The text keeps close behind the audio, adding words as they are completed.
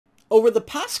Over the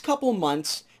past couple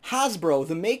months, Hasbro,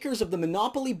 the makers of the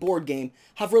Monopoly board game,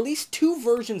 have released 2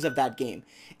 versions of that game,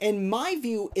 and my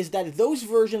view is that those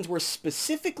versions were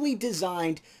specifically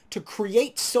designed to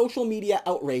create social media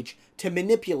outrage, to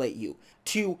manipulate you,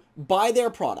 to buy their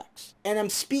products. And I'm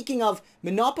speaking of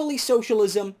Monopoly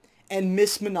Socialism and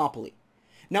Ms. Monopoly.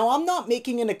 Now, I'm not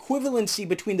making an equivalency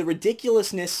between the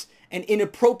ridiculousness and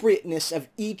inappropriateness of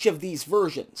each of these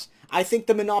versions. I think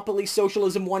the Monopoly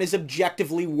Socialism one is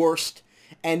objectively worse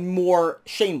and more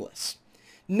shameless.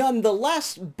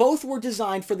 Nonetheless, both were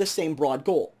designed for the same broad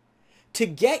goal: to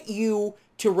get you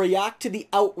to react to the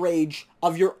outrage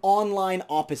of your online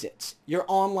opposites, your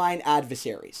online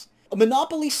adversaries.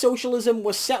 Monopoly Socialism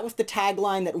was set with the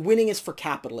tagline that winning is for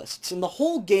capitalists, and the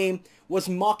whole game was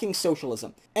mocking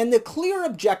socialism. And the clear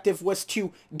objective was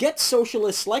to get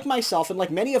socialists like myself and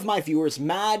like many of my viewers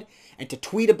mad, and to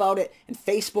tweet about it, and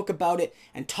Facebook about it,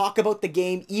 and talk about the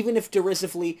game, even if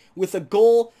derisively, with a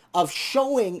goal of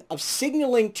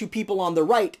signaling to people on the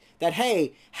right that,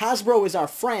 hey, Hasbro is our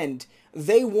friend.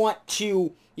 They want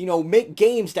to, make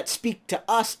games that speak to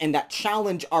us and that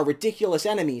challenge our ridiculous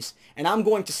enemies, and I'm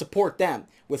going to support them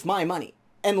with my money.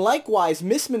 And likewise,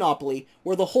 Ms. Monopoly,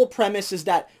 where the whole premise is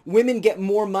that women get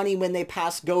more money when they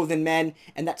pass go than men,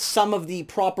 and that some of the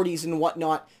properties and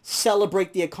whatnot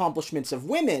celebrate the accomplishments of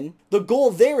women. The goal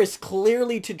there is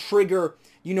clearly to trigger,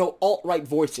 alt-right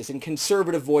voices and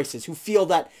conservative voices who feel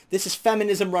that this is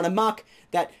feminism run amok,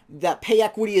 that pay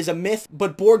equity is a myth,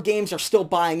 but board games are still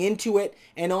buying into it,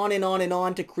 and on and on and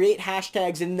on, to create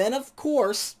hashtags. And then, of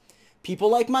course, people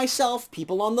like myself,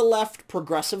 people on the left,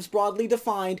 progressives broadly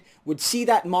defined, would see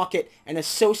that, mock it, and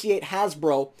associate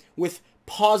Hasbro with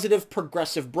positive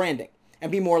progressive branding,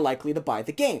 and be more likely to buy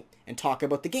the game, and talk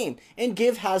about the game, and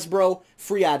give Hasbro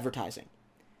free advertising.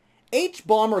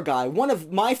 Hbomerguy, one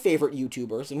of my favorite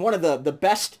YouTubers, and one of the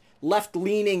best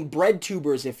left-leaning bread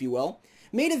tubers, if you will,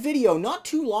 made a video not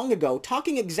too long ago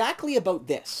talking exactly about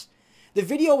this. The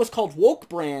video was called Woke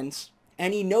Brands,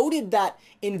 and he noted that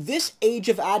in this age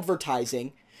of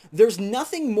advertising, there's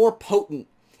nothing more potent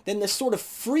than the sort of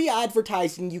free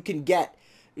advertising you can get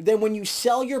than when you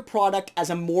sell your product as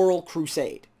a moral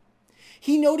crusade.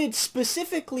 He noted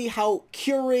specifically how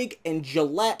Keurig and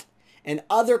Gillette and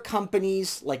other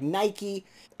companies like Nike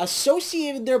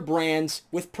associated their brands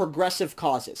with progressive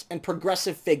causes and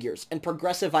progressive figures and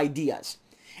progressive ideas.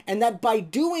 And that by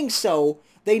doing so,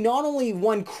 they not only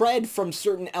won cred from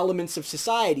certain elements of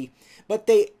society, but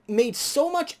they made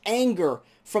so much anger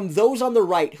from those on the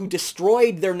right who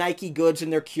destroyed their Nike goods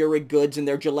and their Keurig goods and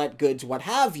their Gillette goods, what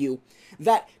have you,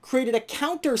 that created a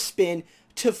counterspin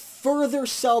to further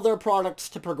sell their products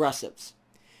to progressives.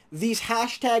 These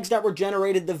hashtags that were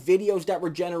generated, the videos that were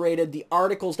generated, the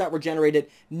articles that were generated,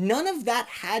 none of that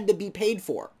had to be paid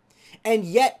for. And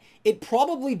yet, it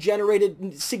probably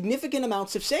generated significant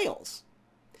amounts of sales.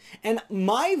 And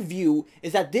my view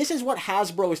is that this is what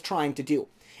Hasbro is trying to do.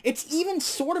 It's even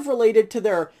sort of related to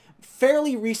their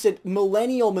fairly recent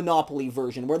millennial Monopoly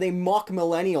version, where they mock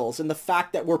millennials and the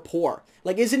fact that we're poor.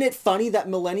 Like, isn't it funny that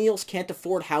millennials can't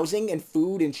afford housing and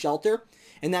food and shelter?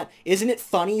 And that, isn't it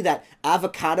funny that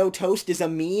avocado toast is a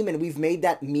meme and we've made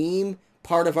that meme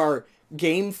part of our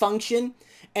game function?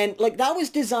 And, that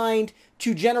was designed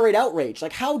to generate outrage.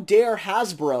 How dare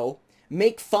Hasbro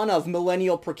make fun of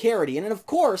millennial precarity? And then, of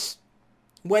course,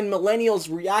 when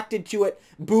millennials reacted to it,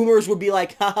 boomers would be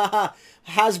like, ha ha ha,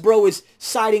 Hasbro is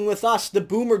siding with us, the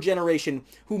boomer generation,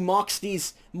 who mocks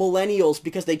these millennials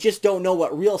because they just don't know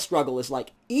what real struggle is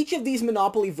like. Each of these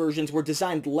Monopoly versions were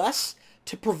designed less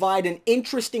to provide an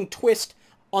interesting twist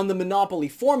on the Monopoly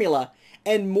formula,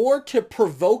 and more to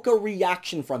provoke a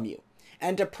reaction from you,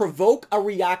 and to provoke a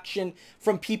reaction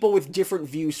from people with different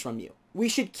views from you. We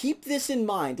should keep this in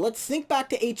mind. Let's think back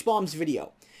to Hbom's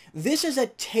video. This is a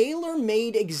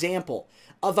tailor-made example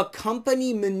of a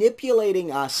company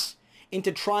manipulating us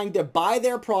into trying to buy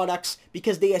their products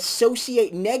because they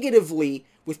associate negatively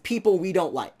with people we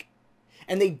don't like.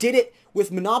 And they did it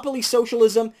with Monopoly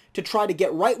Socialism to try to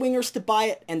get right-wingers to buy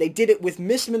it, and they did it with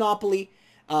Ms. Monopoly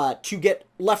to get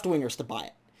left-wingers to buy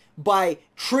it, by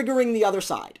triggering the other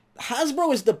side.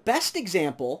 Hasbro is the best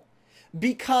example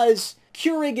because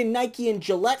Keurig and Nike and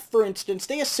Gillette, for instance,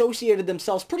 they associated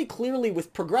themselves pretty clearly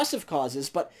with progressive causes,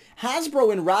 but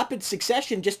Hasbro in rapid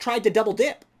succession just tried to double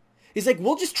dip. He's like,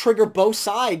 we'll just trigger both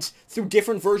sides through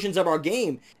different versions of our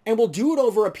game, and we'll do it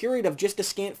over a period of just a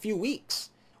scant few weeks.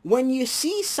 When you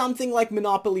see something like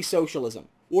Monopoly Socialism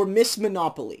or Ms.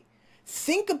 Monopoly,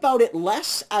 think about it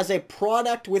less as a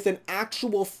product with an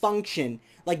actual function,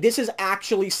 like this is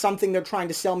actually something they're trying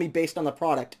to sell me based on the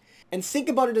product, and think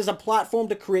about it as a platform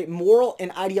to create moral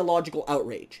and ideological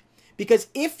outrage. Because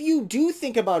if you do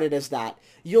think about it as that,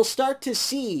 you'll start to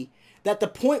see that the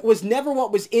point was never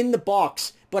what was in the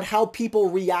box, but how people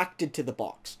reacted to the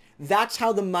box. That's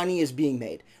how the money is being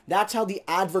made. That's how the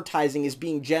advertising is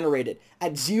being generated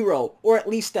at zero, or at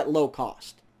least at low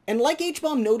cost. And like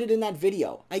Hbom noted in that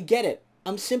video, I get it.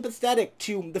 I'm sympathetic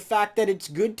to the fact that it's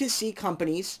good to see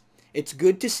companies, it's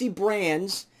good to see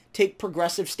brands take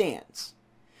progressive stands.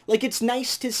 Like, it's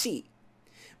nice to see.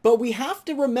 But we have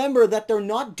to remember that they're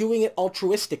not doing it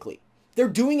altruistically. They're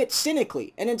doing it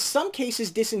cynically, and in some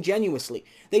cases disingenuously.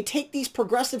 They take these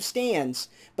progressive stands,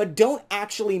 but don't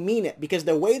actually mean it, because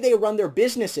the way they run their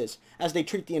businesses, as they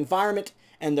treat the environment,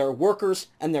 and their workers,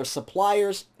 and their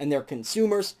suppliers, and their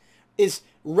consumers, is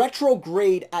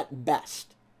retrograde at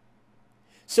best.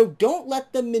 So don't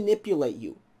let them manipulate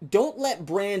you. Don't let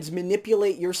brands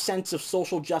manipulate your sense of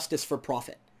social justice for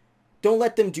profit. Don't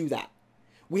let them do that.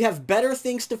 We have better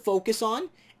things to focus on,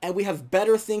 and we have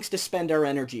better things to spend our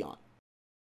energy on.